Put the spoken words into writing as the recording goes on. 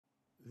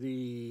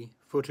The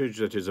footage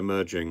that is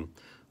emerging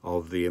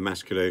of the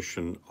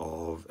emasculation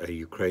of a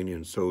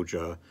Ukrainian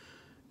soldier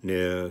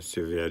near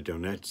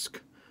Sievierodonetsk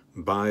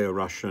by a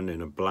Russian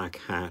in a black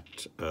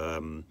hat,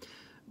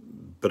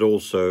 but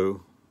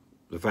also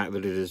the fact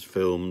that it is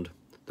filmed,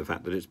 the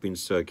fact that it's been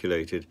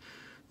circulated,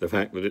 the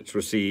fact that it's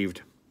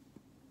received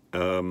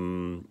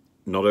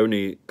not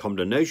only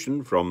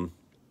condemnation from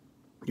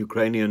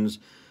Ukrainians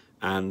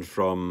and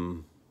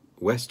from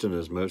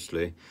Westerners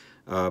mostly,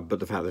 but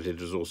the fact that it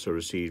has also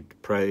received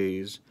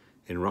praise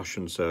in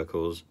Russian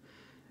circles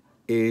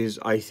is,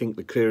 I think,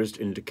 the clearest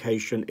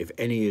indication, if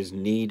any is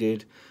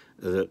needed,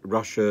 that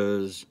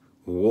Russia's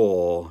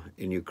war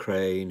in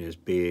Ukraine is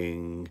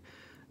being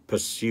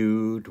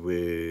pursued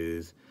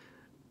with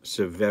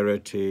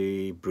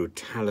severity,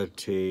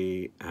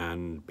 brutality,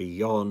 and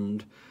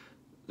beyond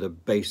the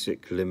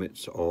basic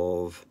limits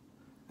of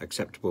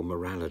acceptable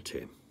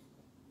morality.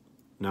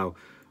 Now,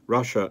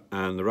 Russia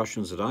and the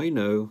Russians that I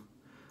know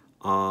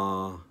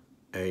are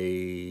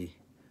a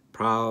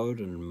proud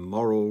and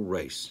moral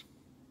race.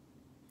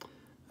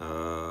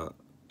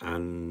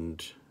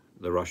 And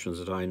the Russians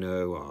that I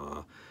know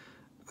are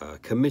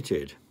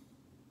committed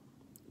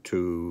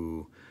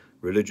to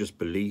religious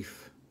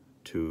belief,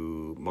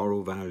 to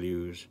moral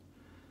values,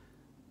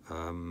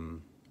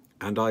 and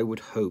I would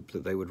hope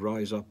that they would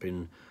rise up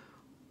in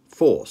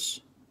force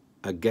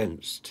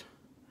against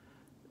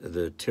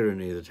the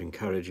tyranny that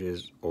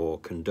encourages or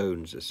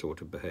condones this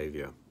sort of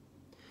behaviour.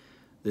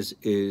 This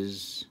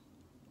is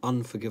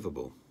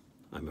unforgivable,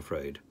 I'm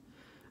afraid,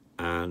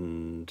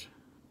 and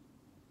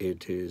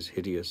it is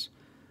hideous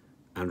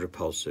and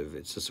repulsive.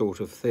 It's the sort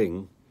of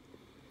thing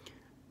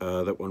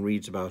that one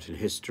reads about in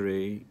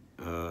history.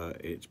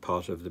 It's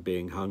part of the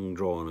being hung,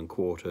 drawn and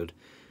quartered.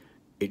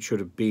 It should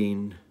have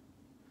been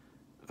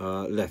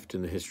left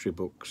in the history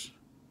books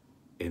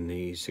in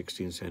the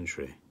 16th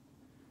century.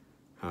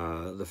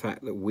 The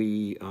fact that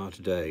we are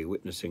today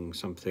witnessing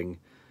something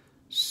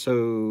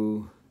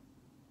so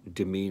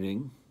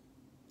demeaning,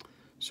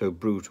 so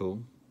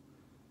brutal,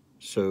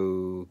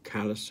 so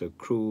callous, so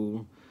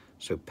cruel,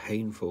 so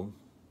painful,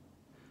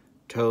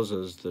 tells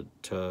us that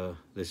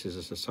this is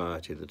a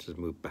society that has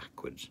moved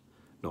backwards,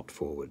 not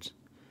forwards.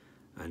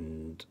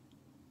 And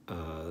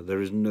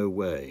there is no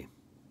way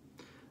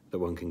that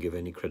one can give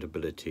any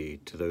credibility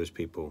to those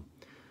people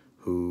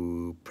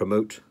who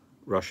promote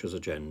Russia's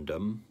agenda,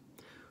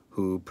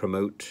 who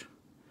promote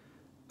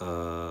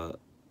an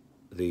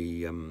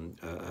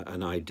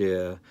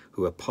idea,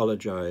 who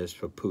apologize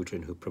for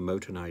Putin, who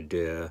promote an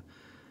idea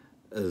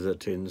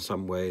that in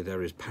some way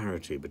there is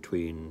parity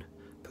between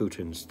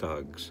Putin's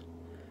thugs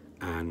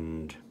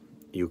and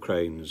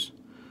Ukraine's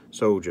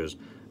soldiers.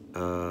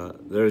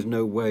 There is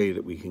no way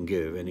that we can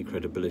give any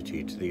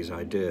credibility to these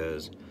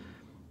ideas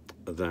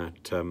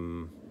that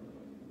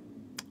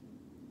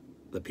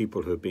the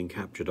people who have been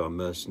captured are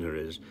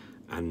mercenaries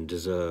and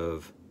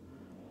deserve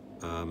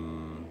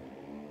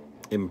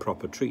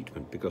improper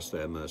treatment because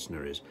they're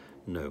mercenaries.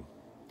 No.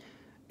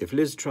 If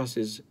Liz Truss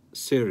is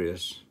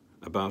serious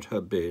about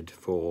her bid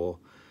for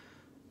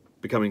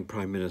becoming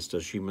Prime Minister,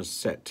 she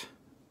must set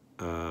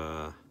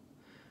as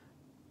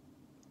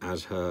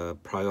her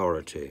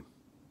priority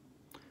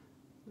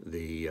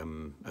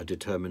a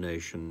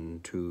determination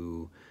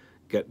to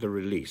get the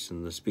release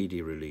and the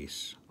speedy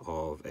release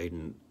of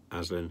Aden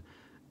Aslin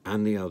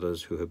and the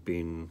others who have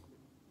been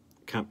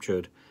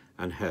captured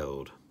and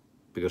held,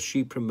 because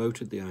she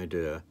promoted the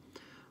idea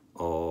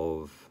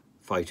of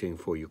fighting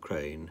for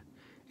Ukraine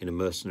in a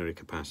mercenary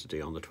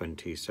capacity on the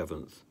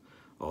 27th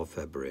of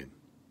February.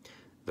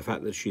 The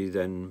fact that she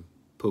then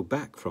pulled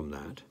back from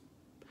that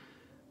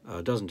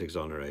doesn't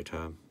exonerate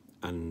her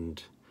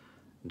and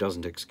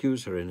doesn't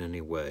excuse her in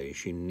any way.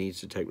 She needs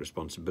to take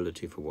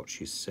responsibility for what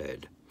she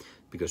said,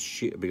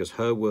 because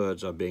her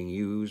words are being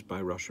used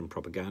by Russian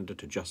propaganda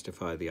to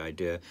justify the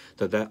idea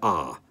that there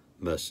are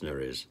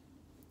mercenaries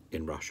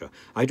in Russia.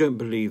 I don't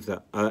believe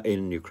that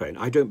in Ukraine.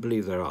 I don't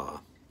believe there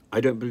are. I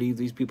don't believe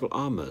these people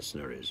are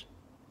mercenaries.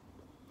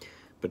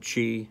 But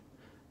she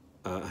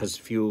has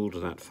fueled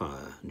that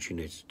fire, and she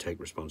needs to take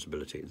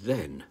responsibility.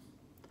 Then,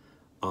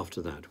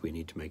 after that, we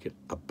need to make it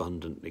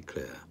abundantly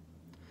clear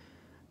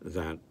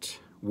that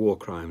war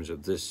crimes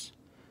of this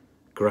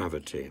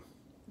gravity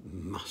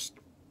must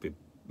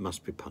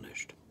be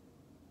punished,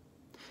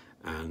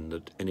 and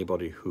that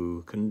anybody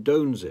who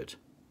condones it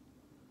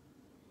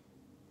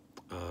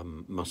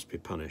must be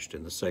punished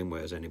in the same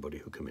way as anybody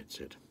who commits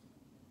it.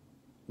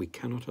 We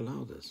cannot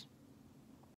allow this.